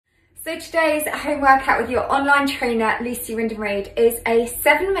So today's home workout with your online trainer, Wyndham-Read, is a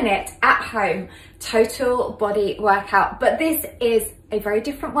 7-minute at-home total body workout. But this is a very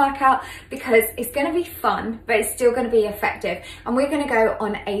different workout because it's going to be fun, but it's still going to be effective. And we're going to go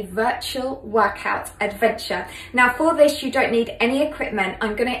on a virtual workout adventure. Now for this, you don't need any equipment.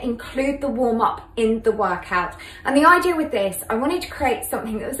 I'm going to include the warm-up in the workout. And the idea with this, I wanted to create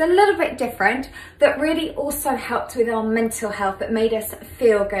something that was a little bit different, that really also helped with our mental health, that made us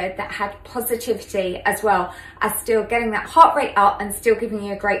feel good, that had positivity as well as still getting that heart rate up and still giving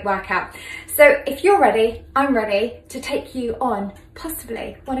you a great workout. So if you're ready, I'm ready to take you on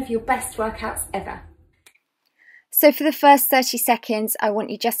possibly one of your best workouts ever. So for the first 30 seconds, I want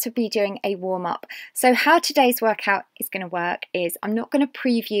you just to be doing a warm up. So how today's workout is going to work is I'm not going to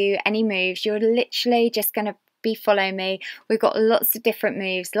preview any moves. You're literally just going to follow me. We've got lots of different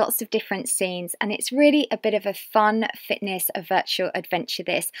moves, lots of different scenes, and it's really a bit of a fun fitness, a virtual adventure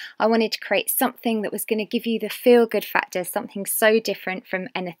this. I wanted to create something that was going to give you the feel good factor, something so different from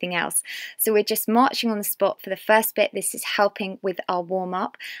anything else. So we're just marching on the spot for the first bit. This is helping with our warm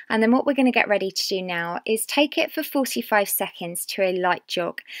up, and then what we're going to get ready to do now is take it for 45 seconds to a light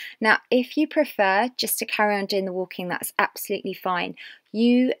jog. Now if you prefer just to carry on doing the walking, that's absolutely fine.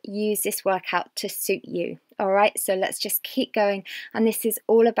 You use this workout to suit you. Alright, so let's just keep going, and this is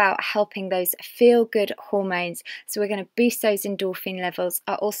all about helping those feel-good hormones. So we're going to boost those endorphin levels.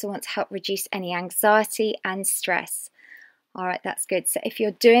 I also want to help reduce any anxiety and stress. Alright, that's good. So if you're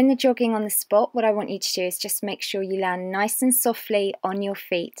doing the jogging on the spot, what I want you to do is just make sure you land nice and softly on your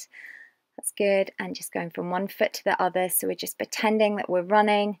feet. That's good, and just going from one foot to the other. So we're just pretending that we're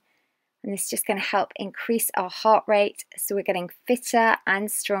running. And this is just going to help increase our heart rate, so we're getting fitter and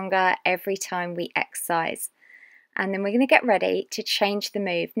stronger every time we exercise. And then we're going to get ready to change the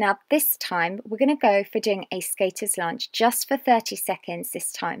move. Now this time we're going to go for doing a skater's lunge just for 30 seconds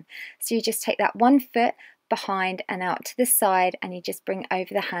this time. So you just take that one foot behind and out to the side, and you just bring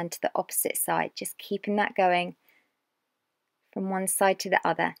over the hand to the opposite side, just keeping that going from one side to the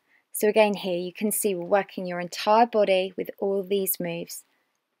other. So again here you can see we're working your entire body with all these moves.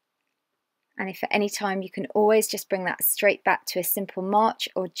 And if at any time, you can always just bring that straight back to a simple march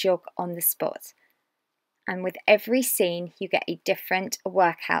or jog on the spot. And with every scene, you get a different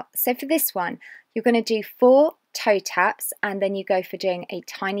workout. So for this one, you're going to do 4 toe taps, and then you go for doing a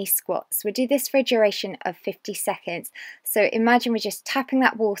tiny squat. So we'll do this for a duration of 50 seconds. So imagine we're just tapping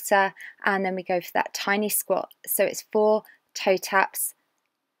that water, and then we go for that tiny squat. So it's 4 toe taps,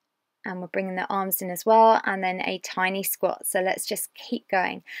 and we're bringing the arms in as well, and then a tiny squat. So let's just keep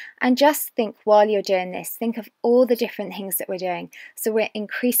going, and just think while you're doing this, think of all the different things that we're doing. So we're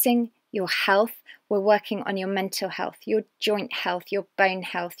increasing your health, we're working on your mental health, your joint health, your bone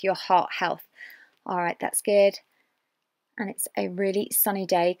health, your heart health. Alright, that's good. And it's a really sunny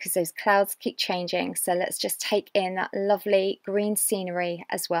day because those clouds keep changing, so let's just take in that lovely green scenery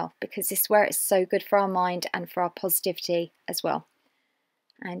as well, because this is where it's so good for our mind and for our positivity as well.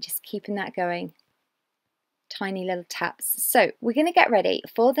 And just keeping that going, tiny little taps. So we're going to get ready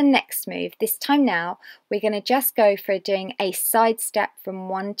for the next move. This time now we're going to just go for doing a side step from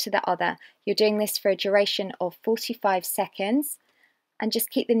one to the other. You're doing this for a duration of 45 seconds, and just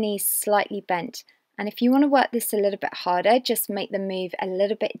keep the knees slightly bent. And if you want to work this a little bit harder, just make the move a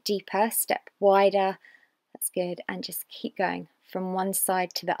little bit deeper, step wider. That's good, and just keep going from one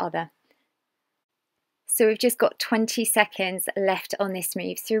side to the other. So we've just got 20 seconds left on this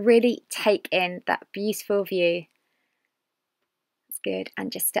move, so really take in that beautiful view. That's good,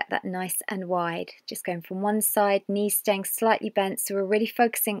 and just step that nice and wide, just going from one side, knees staying slightly bent. So we're really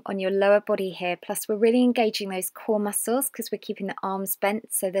focusing on your lower body here, plus we're really engaging those core muscles because we're keeping the arms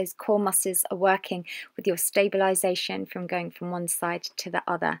bent, so those core muscles are working with your stabilization from going from one side to the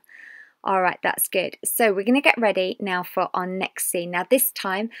other. Alright, that's good. So we're going to get ready now for our next scene. Now this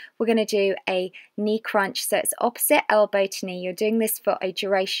time we're going to do a knee crunch. So it's opposite elbow to knee. You're doing this for a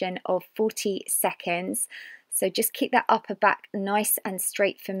duration of 40 seconds. So just keep that upper back nice and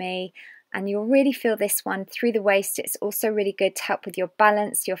straight for me. And you'll really feel this one through the waist. It's also really good to help with your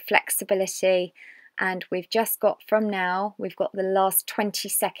balance, your flexibility. And we've just got from now, we've got the last 20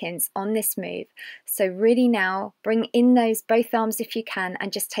 seconds on this move. So really now, bring in those both arms if you can,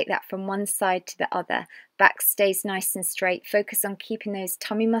 and just take that from one side to the other. Back stays nice and straight. Focus on keeping those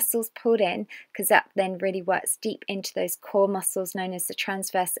tummy muscles pulled in, because that then really works deep into those core muscles known as the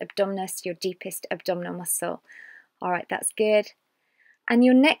transverse abdominis, your deepest abdominal muscle. Alright, that's good. And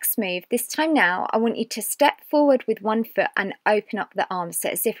your next move, this time now, I want you to step forward with one foot and open up the arms, so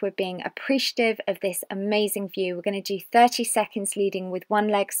as if we're being appreciative of this amazing view. We're going to do 30 seconds leading with one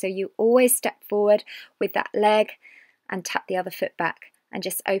leg, so you always step forward with that leg and tap the other foot back. and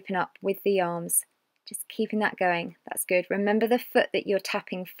just open up with the arms. Just keeping that going. That's good. Remember the foot that you're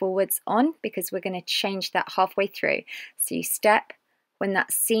tapping forwards on, because we're going to change that halfway through. So you step. When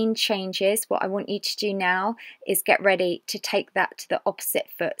that scene changes, what I want you to do now is get ready to take that to the opposite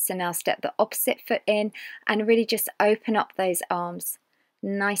foot. So now step the opposite foot in and really just open up those arms.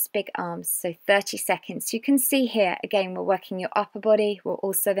 Nice big arms. So 30 seconds. You can see here, again, we're working your upper body. We're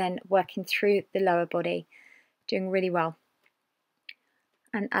also then working through the lower body. Doing really well.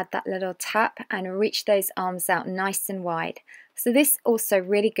 And add that little tap and reach those arms out nice and wide. So this also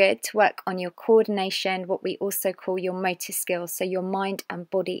really good to work on your coordination, what we also call your motor skills, so your mind and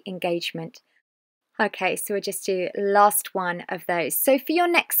body engagement. Okay, so we'll just do last one of those. So for your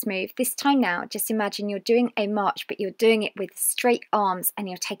next move, this time now, just imagine you're doing a march, but you're doing it with straight arms and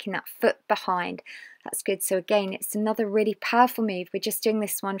you're taking that foot behind. That's good. So again, it's another really powerful move. We're just doing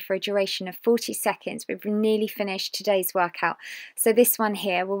this one for a duration of 40 seconds. We've nearly finished today's workout. So this one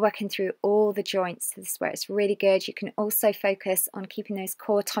here, we're working through all the joints. So this is where it's really good. You can also focus on keeping those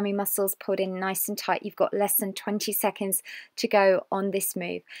core tummy muscles pulled in nice and tight. You've got less than 20 seconds to go on this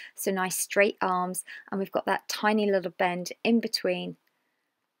move. So nice straight arms, and we've got that tiny little bend in between.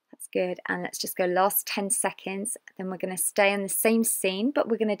 That's good. And let's just go last 10 seconds. Then we're going to stay on the same scene, but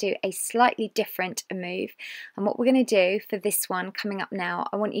we're going to do a slightly different move. And what we're going to do for this one coming up now,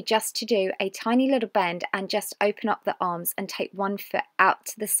 I want you just to do a tiny little bend and just open up the arms and take one foot out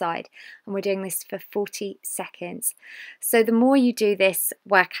to the side. And we're doing this for 40 seconds. So the more you do this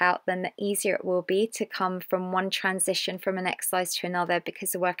workout, then the easier it will be to come from one transition from an exercise to another,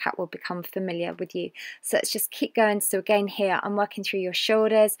 because the workout will become familiar with you. So let's just keep going. So again here, I'm working through your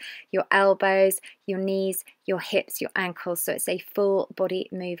shoulders, your elbows, your knees, your hips, your ankles. So it's a full body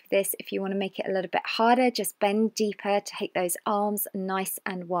move. This, if you want to make it a little bit harder, just bend deeper to take those arms nice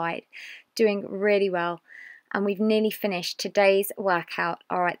and wide. Doing really well. And we've nearly finished today's workout.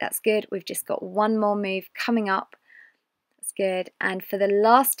 All right, that's good. We've just got one more move coming up. Good. And for the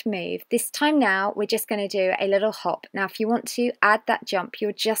last move, this time now, we're just going to do a little hop. Now, if you want to add that jump,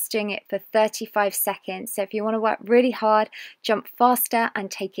 you're just doing it for 35 seconds. So if you want to work really hard, jump faster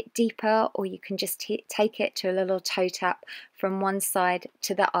and take it deeper, or you can just take it to a little toe tap from one side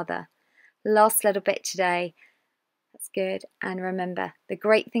to the other. Last little bit today. That's good. And remember, the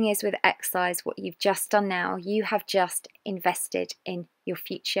great thing is with exercise, what you've just done now, you have just invested in your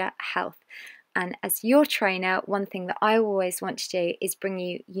future health. And as your trainer, one thing that I always want to do is bring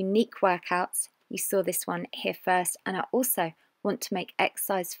you unique workouts. You saw this one here first, and I also want to make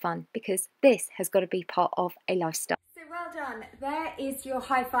exercise fun, because this has got to be part of a lifestyle. So well done. There is your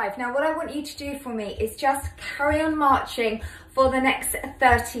high five. Now what I want you to do for me is just carry on marching for the next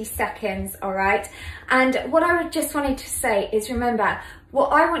 30 seconds, all right? And what I would just wanted to say is, remember,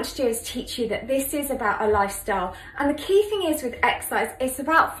 what I want to do is teach you that this is about a lifestyle. And the key thing is with exercise, it's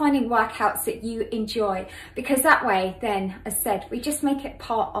about finding workouts that you enjoy, because that way then, as said, we just make it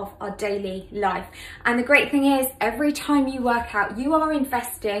part of our daily life. And the great thing is, every time you work out, you are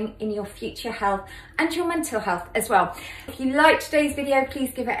investing in your future health and your mental health as well. If you liked today's video,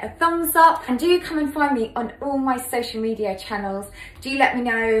 please give it a thumbs up, and do come and find me on all my social media channels. Do let me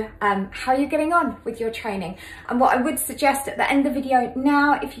know how you're getting on with your training. And what I would suggest at the end of the video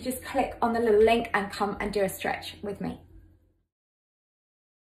now, if you just click on the little link and come and do a stretch with me.